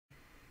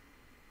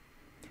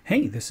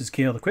Hey, this is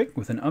Kale the Quick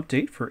with an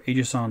update for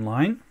Aegis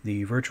Online,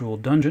 the virtual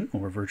dungeon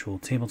or virtual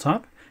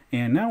tabletop,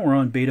 and now we're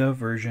on beta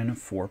version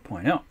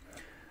 4.0.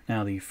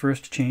 Now the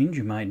first change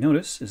you might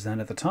notice is that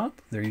at the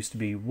top there used to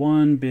be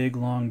one big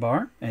long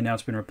bar, and now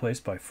it's been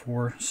replaced by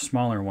 4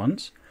 smaller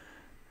ones.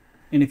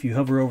 And if you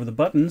hover over the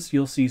buttons,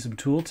 you'll see some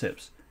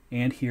tooltips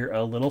and hear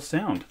a little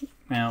sound.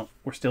 Now,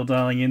 we're still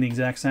dialing in the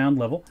exact sound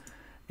level,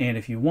 and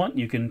if you want,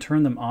 you can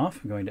turn them off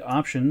going to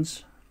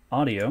Options,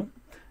 Audio,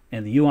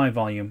 and the UI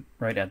volume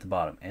right at the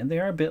bottom. And they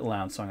are a bit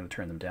loud, so I'm going to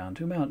turn them down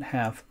to about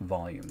half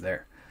volume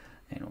there.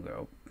 And we'll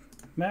go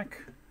back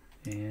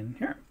and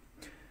here.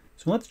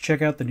 So let's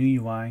check out the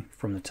new UI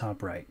from the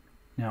top right.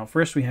 Now,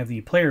 first we have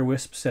the player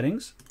wisp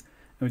settings.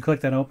 And we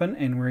click that open,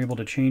 and we're able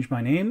to change my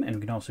name, and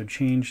we can also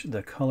change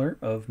the color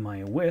of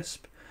my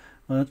wisp.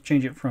 Let's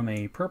change it from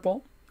a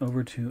purple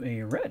over to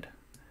a red.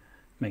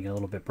 Make it a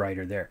little bit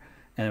brighter there.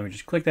 And then we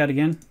just click that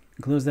again,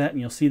 close that, and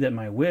you'll see that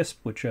my wisp,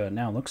 which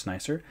now looks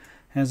nicer,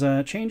 has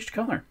changed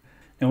color.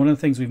 And one of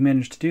the things we've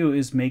managed to do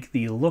is make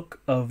the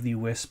look of the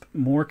wisp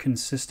more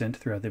consistent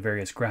throughout the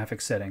various graphic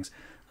settings.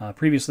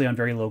 Previously on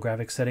very low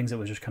graphic settings it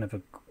was just kind of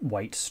a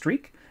white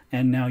streak,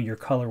 and now your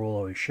color will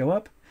always show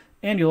up,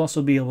 and you'll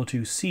also be able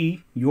to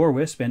see your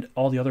wisp and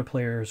all the other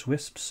players'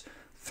 wisps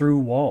through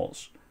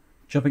walls.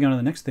 Jumping on to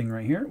the next thing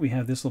right here, we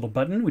have this little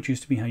button, which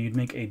used to be how you'd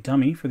make a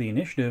dummy for the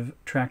initiative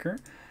tracker,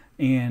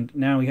 and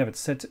now we have it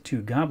set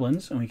to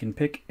goblins, and we can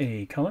pick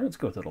a color. Let's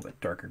go with a little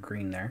bit darker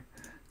green there.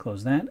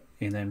 Close that,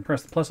 and then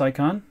press the plus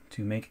icon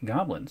to make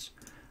goblins.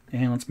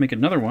 And let's make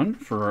another one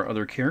for our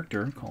other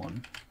character, call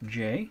him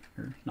J,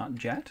 or not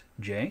Jat,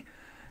 J.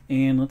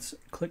 And let's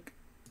click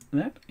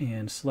that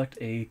and select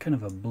a kind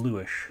of a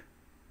bluish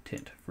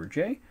tint for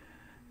J.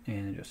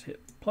 And just hit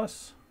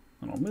plus,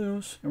 and it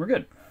moves, and we're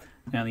good.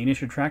 Now the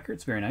initiative tracker,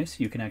 it's very nice.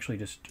 You can actually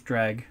just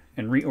drag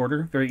and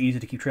reorder. Very easy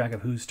to keep track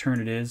of whose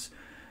turn it is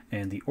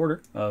and the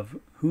order of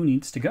who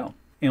needs to go.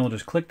 And we'll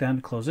just click that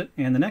and close it.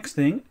 And the next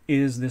thing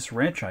is this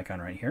ranch icon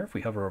right here. If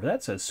we hover over that,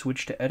 it says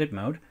switch to edit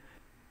mode.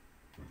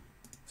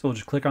 So we'll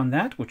just click on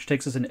that, which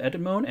takes us into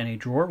edit mode, and a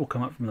drawer will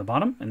come up from the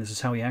bottom. And this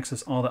is how we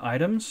access all the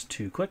items,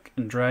 to click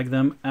and drag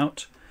them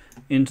out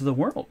into the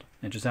world.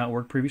 It's just how it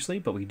worked previously,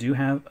 but we do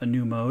have a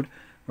new mode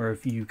where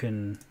if you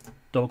can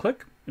double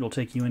click, it'll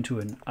take you into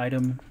an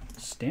item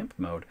stamp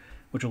mode,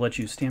 which will let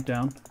you stamp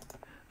down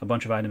a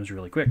bunch of items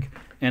really quick.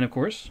 And of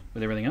course,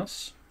 with everything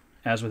else,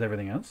 as with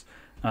everything else,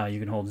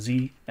 you can hold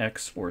Z,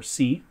 X, or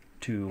C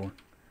to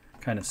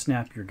kind of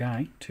snap your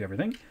guy to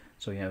everything.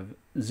 So you have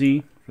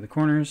Z for the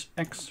corners,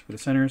 X for the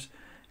centers,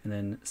 and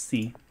then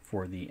C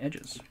for the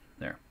edges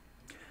there,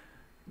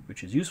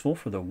 which is useful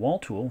for the wall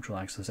tool, which we'll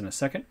access in a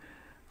second.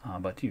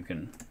 But you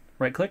can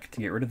right-click to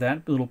get rid of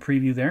that little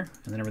preview there,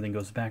 and then everything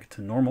goes back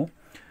to normal.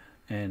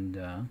 And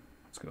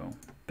let's go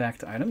back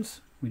to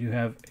items. We do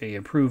have a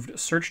approved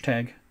search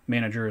tag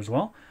manager as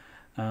well.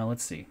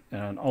 Let's see,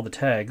 all the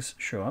tags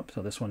show up.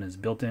 So this one is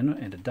built-in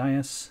and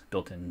a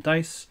built-in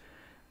dice,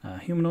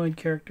 humanoid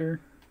character.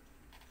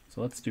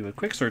 So let's do a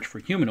quick search for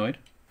humanoid,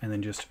 and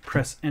then just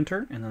press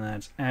enter, and then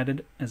that's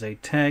added as a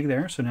tag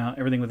there. So now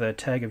everything with a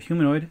tag of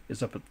humanoid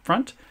is up at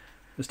front.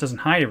 This doesn't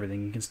hide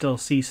everything. You can still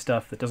see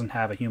stuff that doesn't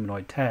have a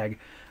humanoid tag,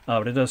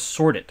 but it does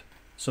sort it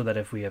so that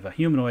if we have a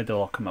humanoid, they'll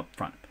all come up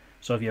front.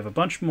 So if you have a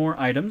bunch more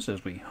items,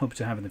 as we hope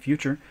to have in the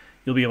future,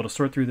 you'll be able to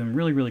sort through them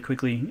really, really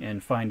quickly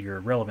and find your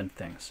relevant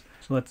things.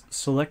 So let's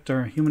select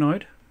our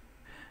humanoid,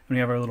 and we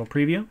have our little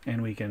preview,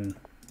 and we can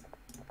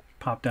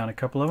pop down a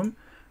couple of them.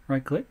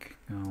 Right click,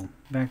 go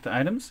back to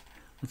items.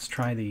 Let's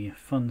try the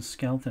fun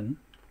skeleton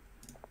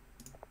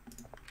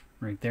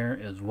right there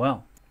as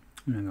well.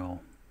 I'm going to go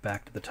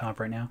back to the top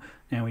right now.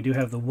 And we do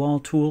have the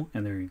wall tool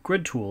and the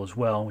grid tool as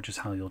well, which is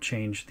how you'll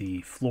change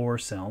the floor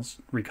cells,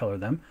 recolor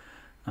them.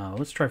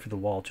 Let's try for the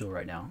wall tool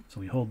right now. So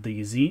we hold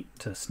the Z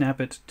to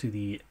snap it to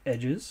the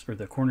edges or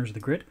the corners of the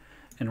grid,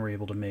 and we're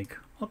able to make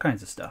all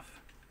kinds of stuff.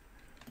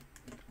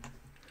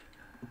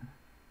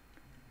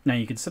 Now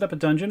you can set up a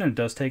dungeon, and it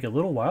does take a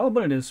little while,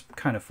 but it is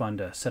kind of fun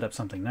to set up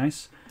something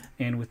nice.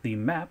 And with the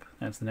map,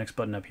 that's the next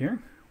button up here,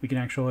 we can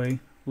actually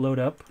load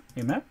up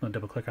a map. I'll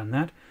double click on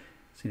that.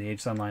 See the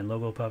Aegis Online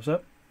logo pops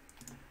up.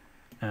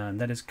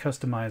 That is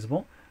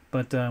customizable,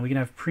 but we can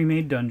have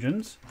pre-made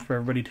dungeons for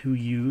everybody to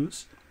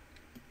use,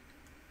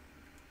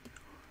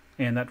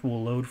 and that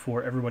will load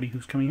for everybody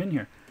who's coming in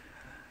here.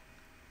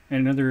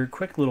 And another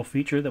quick little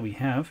feature that we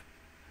have,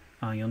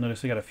 you'll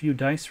notice I got a few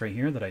dice right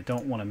here that I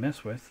don't want to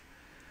mess with.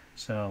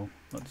 So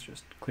let's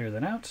just clear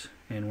that out,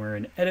 and we're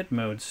in edit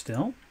mode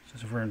still.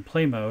 So if we're in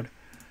play mode,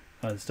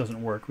 this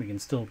doesn't work. We can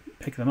still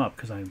pick them up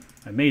because I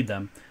made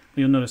them.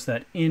 But you'll notice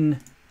that in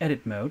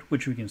edit mode,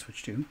 which we can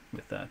switch to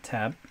with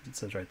tab, it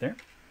says right there,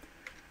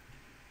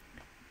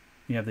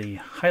 you have the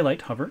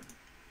highlight hover.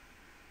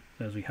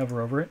 So as we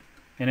hover over it,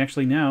 and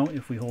actually now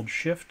if we hold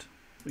shift,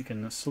 we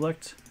can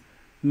select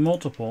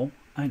multiple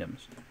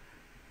items.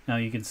 Now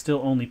you can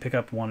still only pick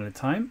up one at a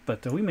time,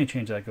 but we may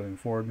change that going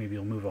forward. Maybe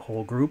you'll move a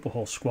whole group, a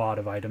whole squad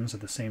of items at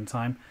the same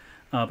time.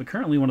 But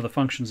currently one of the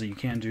functions that you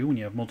can do when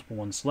you have multiple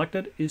ones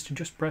selected is to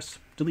just press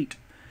delete,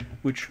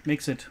 which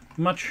makes it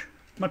much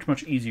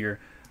much easier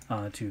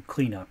to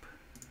clean up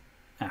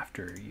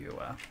after you,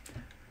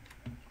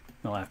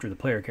 after the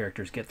player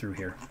characters get through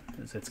here.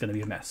 It's going to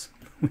be a mess.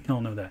 We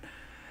all know that.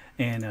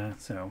 And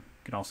so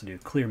you can also do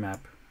clear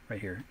map right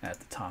here at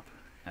the top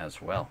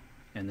as well.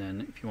 And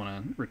then if you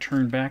want to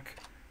return back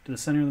to the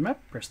center of the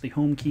map, press the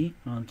home key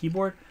on the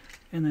keyboard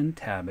and then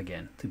tab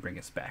again to bring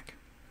us back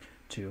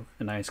to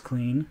a nice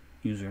clean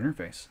user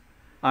interface.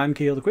 I'm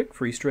Kale the Quick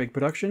for Easter Egg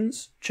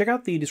Productions. Check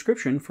out the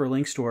description for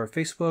links to our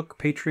Facebook,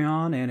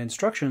 Patreon, and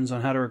instructions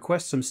on how to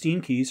request some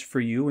Steam keys for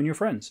you and your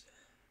friends.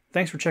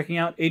 Thanks for checking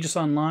out Aegis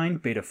Online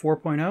Beta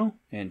 4.0,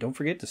 and don't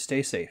forget to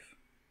stay safe.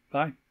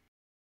 Bye.